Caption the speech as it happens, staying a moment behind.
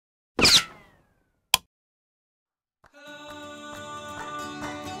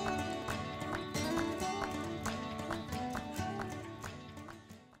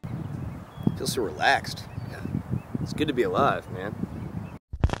feel so relaxed. Yeah. It's good to be alive, man.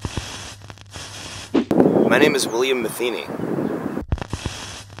 My name is William Matheny.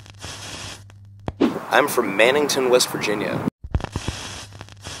 I'm from Mannington, West Virginia.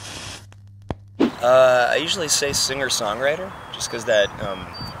 I usually say singer-songwriter, just because that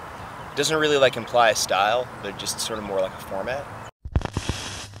doesn't really like imply a style, but just sort of more like a format.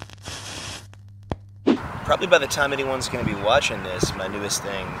 Probably by the time anyone's going to be watching this, my newest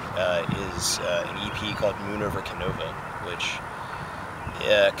thing is an EP called Moon Over Kenova, which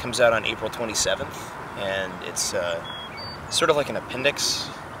comes out on April 27th, and it's sort of like an appendix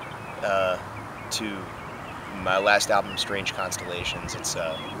to my last album, Strange Constellations. It's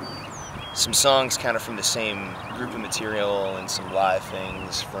some songs kind of from the same group of material and some live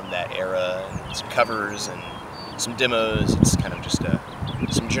things from that era, and some covers and some demos. It's kind of just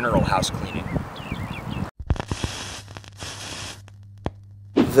some general house cleaning.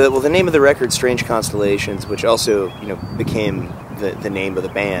 The name of the record, Strange Constellations, which also became the name of the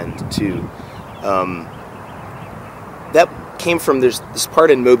band too. That came from there's this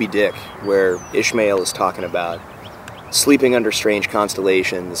part in Moby Dick where Ishmael is talking about sleeping under strange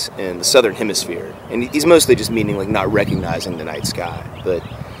constellations in the southern hemisphere, and he's mostly just meaning like not recognizing the night sky. But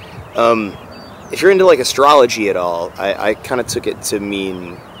if you're into like astrology at all, I kind of took it to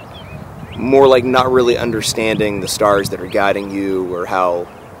mean more like not really understanding the stars that are guiding you, or how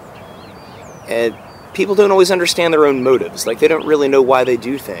people don't always understand their own motives. Like, they don't really know why they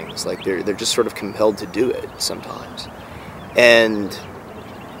do things. Like, they're just sort of compelled to do it sometimes. And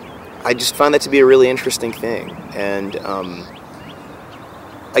I just find that to be a really interesting thing. And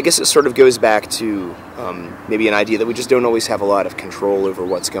I guess it sort of goes back to maybe an idea that we just don't always have a lot of control over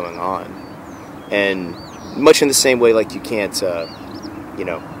what's going on. And much in the same way, like, you can't,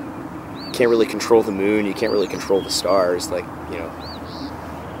 can't really control the moon, you can't really control the stars, like,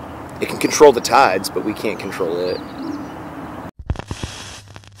 it can control the tides, but we can't control it.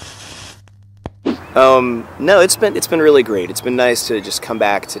 No, it's been really great. It's been nice to just come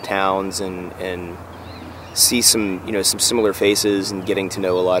back to towns and see some some similar faces, and getting to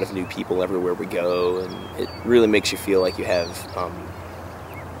know a lot of new people everywhere we go, and it really makes you feel like you have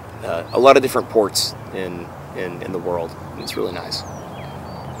a lot of different ports in the world, and it's really nice.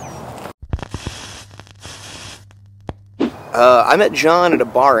 I met John at a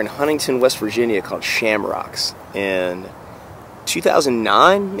bar in Huntington, West Virginia called Shamrocks in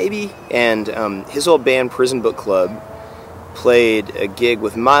 2009, maybe, and his old band, Prison Book Club, played a gig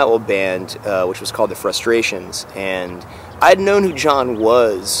with my old band, which was called The Frustrations, and I'd known who John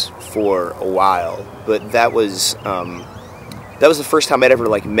was for a while, but that was the first time I'd ever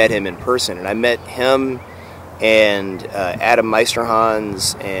met him in person, and I met him and Adam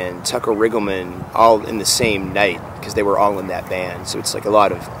Meisterhans and Tucker Riggleman all in the same night, because they were all in that band. So it's like a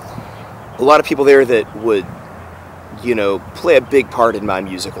lot of people there that would play a big part in my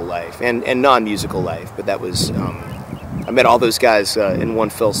musical life and non-musical life. But that was I met all those guys in one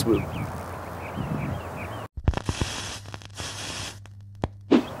fell swoop.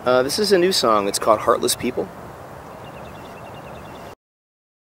 This is a new song. It's called Heartless People.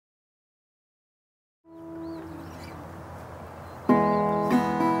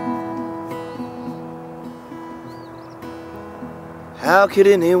 How could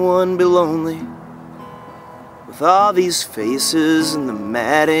anyone be lonely with all these faces in the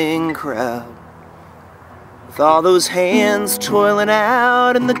madding crowd, with all those hands toiling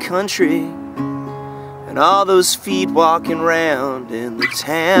out in the country, and all those feet walking round in the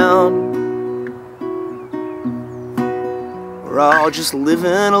town? We're all just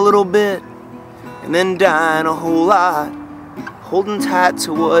living a little bit and then dying a whole lot, holding tight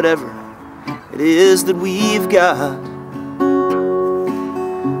to whatever it is that we've got.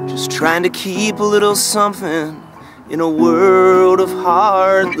 Just trying to keep a little something in a world of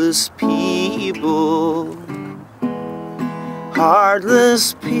heartless people.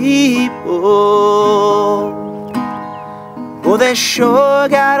 Heartless people. Oh, they sure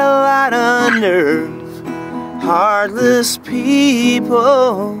got a lot of nerve. Heartless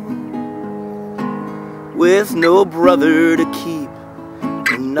people, with no brother to keep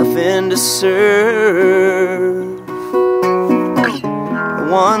and nothing to serve.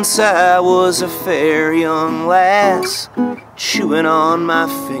 Once I was a fair young lass, chewing on my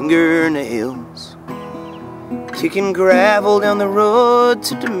fingernails, kicking gravel down the road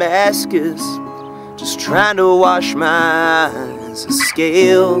to Damascus, just trying to wash my eyes of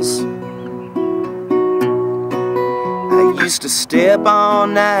scales. I used to stay up all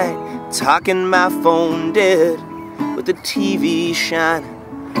night, talking my phone dead, with the TV shining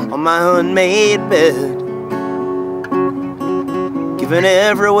on my unmade bed, giving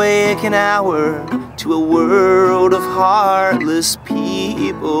every waking hour to a world of heartless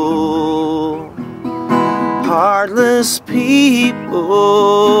people. Heartless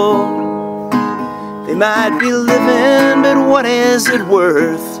people. They might be living, but what is it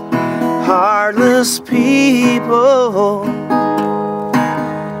worth? Heartless people.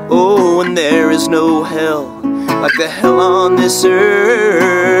 Oh, and there is no hell like the hell on this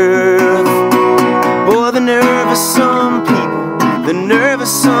earth. Boy, the nerve of some people, the nerve of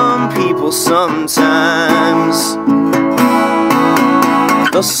some people sometimes.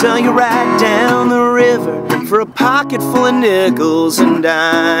 They'll sell you right down the river for a pocket full of nickels and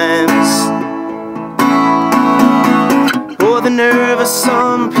dimes. Oh, the nerve of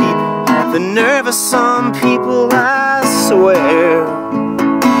some people, the nerve of some people, I swear.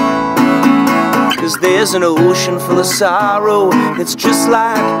 'Cause there's an ocean full of sorrow, it's just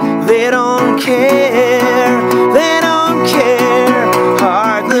like they don't care.